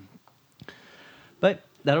ridiculous. But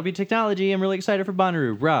that'll be technology. I'm really excited for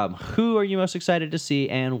Bonnaroo. Rob, who are you most excited to see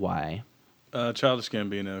and why? Childish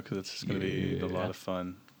Gambino, because it's just going to be a Yeah. lot of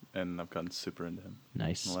fun, and I've gotten super into him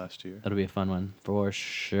Nice. in the last year. That'll be a fun one for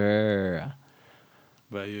sure.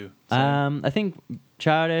 What about you? Same? I think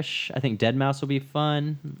Childish. I think Dead Mouse will be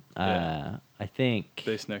fun. Yeah. I think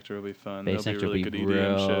Bass Nectar will be fun. Bass There'll Nectar be will really be good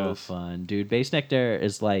EDM real shows. fun, dude. Bass Nectar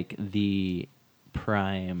is like the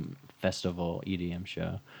prime festival EDM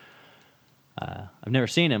show. I've never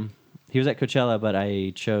seen him. He was at Coachella, but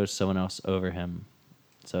I chose someone else over him.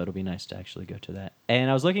 So it'll be nice to actually go to that. And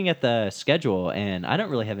I was looking at the schedule, and I don't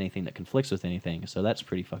really have anything that conflicts with anything, so that's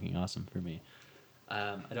pretty fucking awesome for me.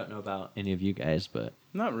 I don't know about any of you guys, but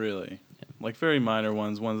Not really. Like very minor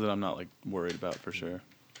ones that I'm not like worried about for sure.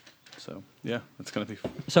 So yeah, it's gonna be.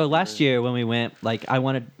 so last year when we went, like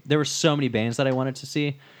there were so many bands that I wanted to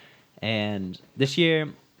see, and this year,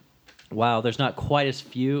 while there's not quite as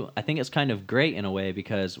few, I think it's kind of great in a way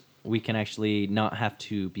because we can actually not have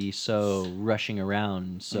to be so rushing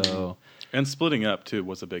around. So And splitting up too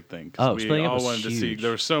was a big thing. 'Cause Oh, we splitting up all was wanted to see. huge.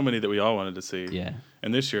 There were so many that we all wanted to see. yeah,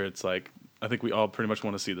 And this year it's like I think we all pretty much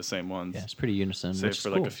want to see the same ones. Yeah, it's pretty unison. Save which is for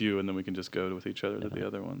cool. like a few, and then we can just go with each other to the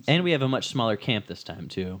other ones. And we have a much smaller camp this time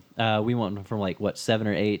too. We went from 7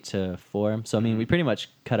 or 8 to 4. So I mean, we pretty much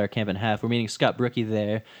cut our camp in half. We're meeting Scott Brookie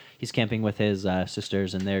there. He's camping with his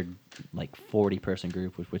sisters, and they're like 40-person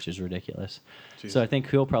group, which is ridiculous. Jeez. So I think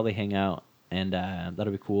he'll probably hang out, and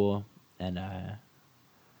that'll be cool. And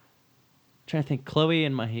trying to think, Chloe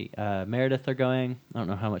and my Meredith are going. I don't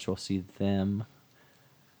know how much we'll see them.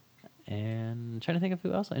 And trying to think of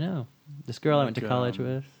who else I know. This girl I went to college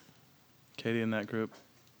with. Katie in that group.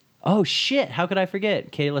 Oh shit! How could I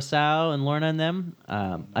forget Katie LaSalle and Lorna and them?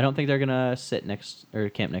 I don't think they're gonna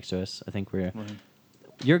camp next to us. I think we're. Right.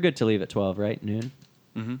 You're good to leave at 12, right? Noon.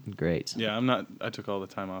 Mm-hmm. Great. Yeah, I'm not. I took all the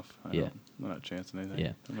time off. Yeah. I'm not chancing anything.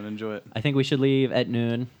 Yeah. I'm gonna enjoy it. I think we should leave at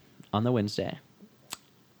noon on the Wednesday,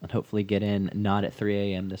 and hopefully get in not at 3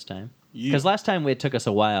 a.m. this time. Because last time it took us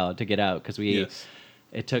a while to get out because we. Yes.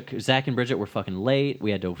 It took Zach and Bridget were fucking late.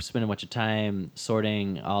 We had to spend a bunch of time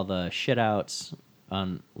sorting all the shit outs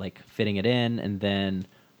on fitting it in, and then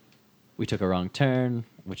we took a wrong turn,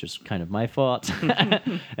 which was kind of my fault.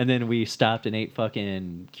 And then we stopped and ate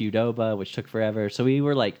fucking Qdoba, which took forever. So we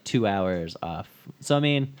were 2 hours off. So I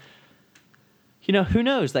mean, who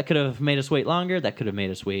knows? That could have made us wait longer. That could have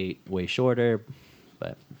made us wait way shorter.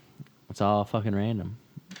 But it's all fucking random.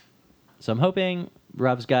 So I'm hoping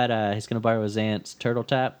Rob's got he's gonna borrow his aunt's turtle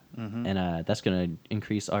tap, and that's gonna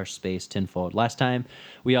increase our space tenfold. Last time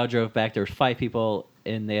we all drove back, there were 5 people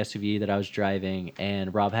in the SUV that I was driving,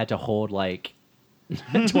 and Rob had to hold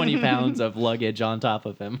 20 pounds of luggage on top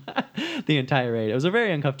of him the entire ride. It was a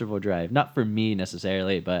very uncomfortable drive. Not for me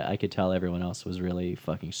necessarily, but I could tell everyone else was really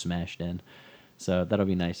fucking smashed in. So that'll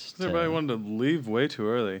be nice. Everybody wanted to leave way too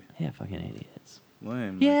early. Yeah, fucking idiots.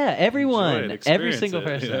 Lame. Yeah, everyone, enjoy it, every experience single it,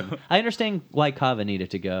 person. I understand why Kava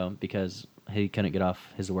needed to go because he couldn't get off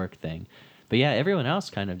his work thing, but yeah, everyone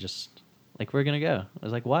else kind of just we're gonna go. I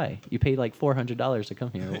was like, why? You paid $400 to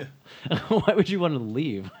come here. Why would you want to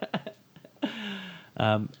leave?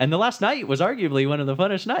 And the last night was arguably one of the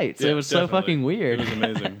funnest nights. Yeah, it was definitely. so fucking weird. It was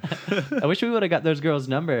amazing. I wish we would have got those girls'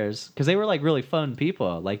 numbers because they were really fun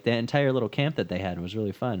people. The entire little camp that they had was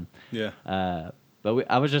really fun. Yeah. But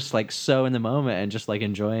I was just so in the moment and just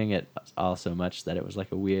enjoying it all so much that it was a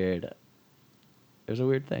weird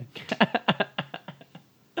thing.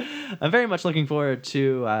 I'm very much looking forward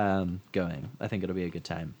to going. I think it'll be a good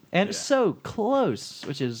time. And it's so close,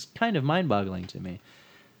 which is kind of mind-boggling to me.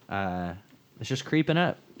 It's just creeping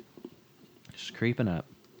up.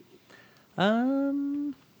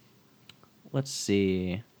 Let's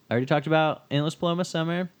see. I already talked about Endless Paloma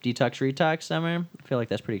Summer, Detox Retox Summer. I feel like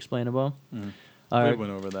that's pretty explainable. We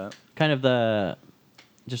went over that. Kind of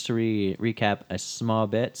just to recap a small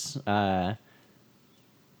bits. All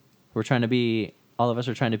of us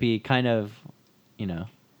are trying to be kind of,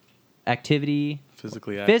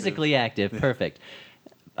 physically active. Perfect.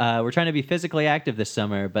 We're trying to be physically active this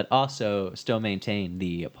summer, but also still maintain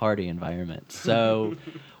the party environment. So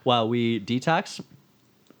while we detox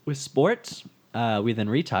with sports, we then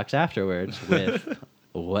retox afterwards with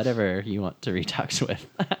whatever you want to retox with.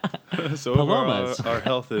 So Palomas. our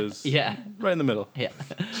health is right in the middle. Yeah.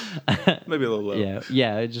 Maybe a little low.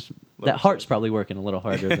 Yeah. It just that heart's probably working a little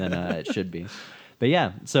harder than it should be. But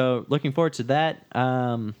yeah, so looking forward to that.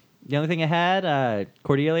 The only thing I had,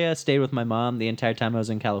 Cordelia stayed with my mom the entire time I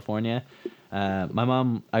was in California. My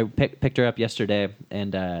mom, I picked her up yesterday,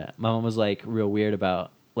 and my mom was real weird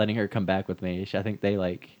about letting her come back with me. I think they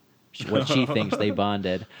what she thinks they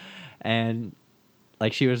bonded, and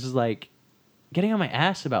she was just getting on my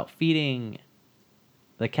ass about feeding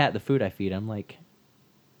the cat the food I feed. I'm like,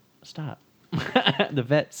 stop. The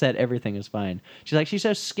vet said everything is fine. She's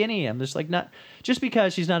so skinny. I'm just not just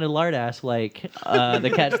because she's not a lard ass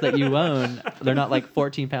the cats that you own. They're not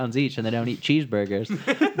 14 pounds each and they don't eat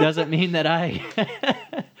cheeseburgers. Doesn't mean that I'm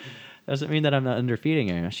not underfeeding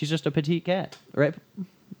her. She's just a petite cat, right?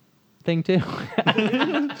 Thing too.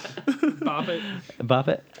 Bop it.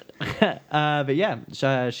 But yeah,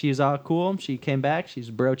 she's all cool. She came back. She's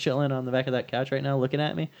bro chilling on the back of that couch right now, looking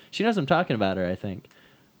at me. She knows I'm talking about her, I think.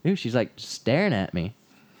 Ooh, she's staring at me.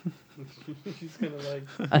 She's gonna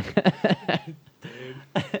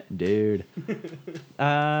Dude.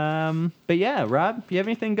 But yeah, Rob, you have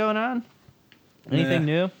anything going on? Anything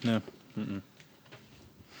new? No.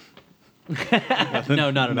 No,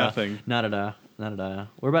 not at Nothing. all. Not at all.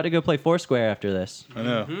 We're about to go play Foursquare after this. I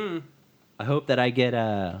know. I hope that I get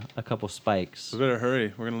a couple spikes. We better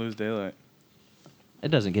hurry. We're gonna lose daylight. It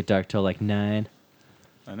doesn't get dark till 9.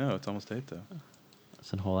 I know. It's almost 8 though.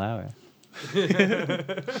 That's a whole hour.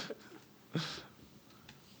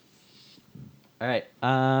 All right.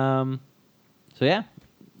 So yeah,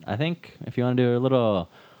 I think if you want to do a little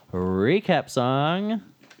recap song,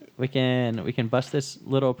 we can bust this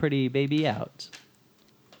little pretty baby out.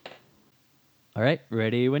 All right,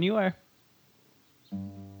 ready when you are.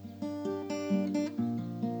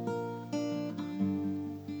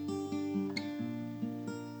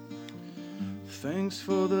 Thanks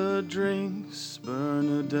for the drinks,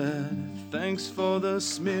 Bernadette. Thanks for the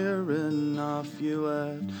smearing off you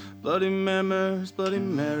left. Bloody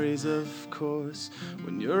Marys, of course.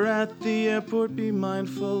 When you're at the airport, be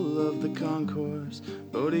mindful of the concourse.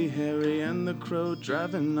 Bodie, Harry, and the Crow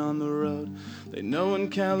driving on the road. They know in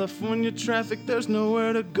California traffic there's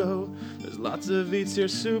nowhere to go. There's lots of eats here,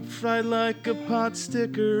 soup fried like a pot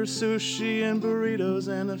sticker, sushi and burritos,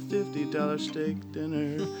 and a $50 steak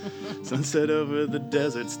dinner. Sunset over the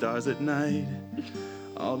desert, stars at night.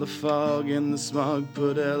 All the fog and the smog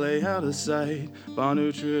put LA out of sight.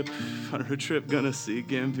 Bonnaroo trip, gonna see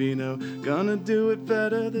Gambino. Gonna do it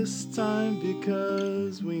better this time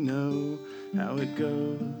because we know how it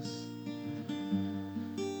goes.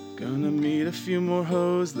 Gonna meet a few more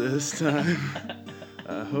hoes this time.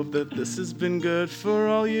 I hope that this has been good for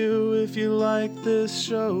all you. If you like this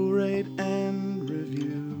show, rate and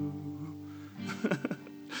review.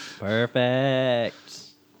 Perfect.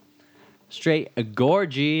 Straight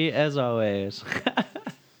gorgy as always.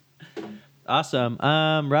 Awesome.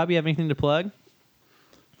 Rob, you have anything to plug?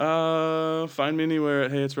 Find me anywhere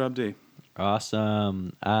at Hey It's Rob D.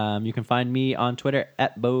 Awesome. You can find me on Twitter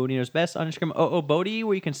at BoDino'sBest, on Instagram OOBodie,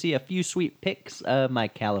 where you can see a few sweet pics of my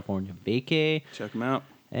California vacay. Check them out.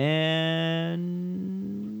 And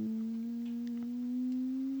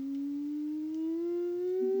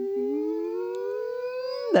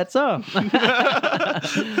that's all.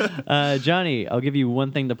 Johnny, I'll give you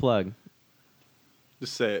one thing to plug.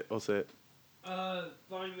 Just say it. I'll say it. Find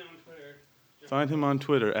me on Twitter. Find him on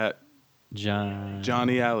Twitter at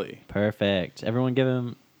Johnny Alley. Perfect. Everyone give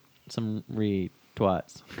him some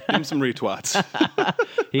retweets. Give him some retweets.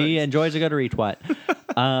 He enjoys a good retweet.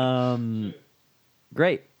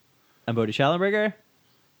 Great. I'm Bodie Schallenberger.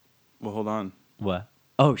 Well, hold on. What?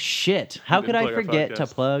 Oh, shit. How could I plug our forget to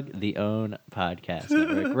podcast. plug the OWN Podcast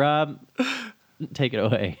Network? Rob, take it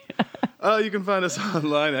away. You can find us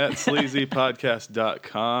online at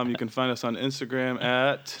sleazypodcast.com. You can find us on Instagram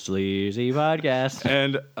at Sleazy Podcast.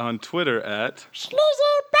 and on Twitter at Sleazy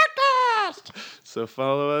Podcast. So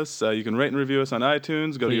follow us. You can rate and review us on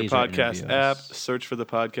iTunes. Go Please to rate your and podcast review app, us. search for the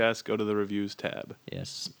podcast, go to the reviews tab.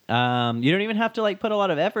 Yes. You don't even have to put a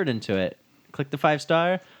lot of effort into it. Click the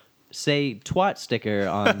 5-star. Say twat sticker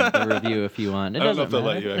on the review if you want. It I don't know doesn't if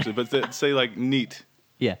they'll matter. let you actually, but say neat.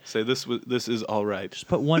 Yeah. Say this is all right. Just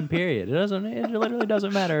put one period. It literally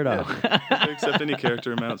doesn't matter at all. They accept any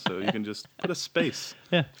character amount, so you can just put a space.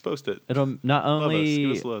 Yeah. Post it. It'll not Love us. only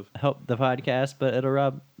Give us love. help the podcast, but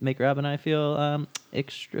it'll make Rob and I feel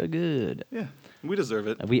extra good. Yeah, we deserve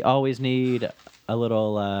it. We always need a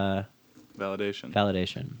little Validation.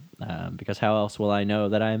 because how else will I know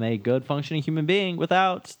that I'm a good functioning human being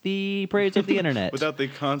without the praise of the internet? Without the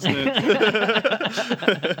constant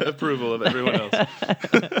approval of everyone else.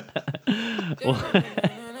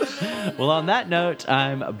 Well, on that note,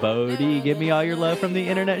 I'm Bodie. Give me all your love from the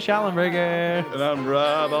internet, Schallenberger. And I'm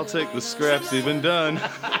Rob. I'll take the scraps even done.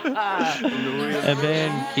 And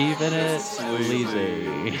then keeping it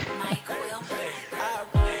sleazy.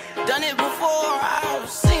 Done it before, I've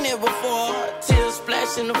seen it before. Tears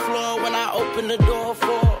splashing the floor when I open the door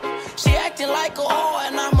for her. She acting like a whore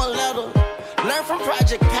and I'm a letter. Learn from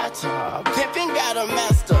Project Pattern. Pimpin' got a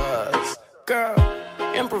master's. Girl,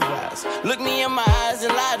 improvise. Look me in my eyes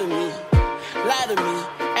and lie to me. Lie to me.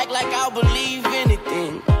 Act like I'll believe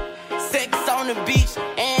anything. Sex on the beach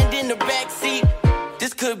and in the backseat.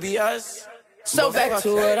 This could be us. So back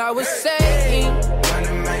to what I was saying.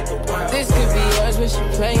 This could be us, but you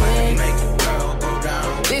playing.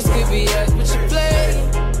 This could be us, but you playing.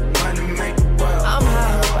 I'm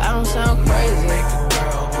high, but I don't sound crazy.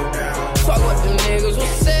 Fuck what them niggas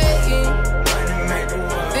was saying.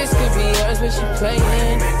 This could be us, but you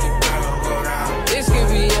playing. This could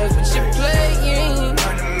be us, but you playing.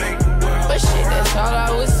 But shit, that's all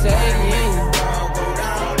I was saying.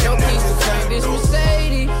 No keys to turn this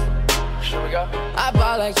Mercedes. I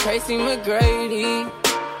bought like Tracy McGrady.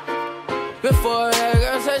 Before that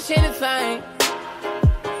girl touch anything,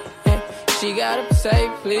 she gotta say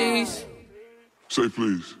please. Say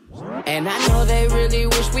please. And I know they really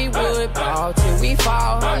wish we would ball till we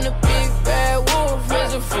fall. I'm the big bad wolf,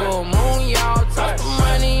 it's a full moon, y'all. Toss the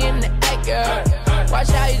money in the air, girl. Watch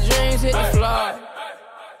how your dreams hit the floor.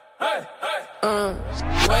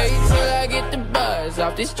 Wait till I get the buzz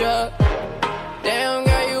off this drug. Damn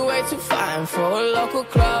girl, you way too fine Time for a local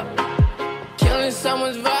club. Killing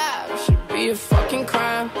someone's vibe should be a fucking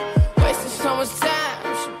crime. Wasting someone's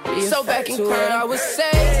time should be so back in court I was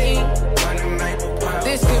saying,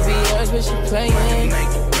 this could be us, but you playing.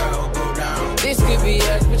 This could be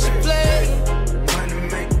us, but you playing.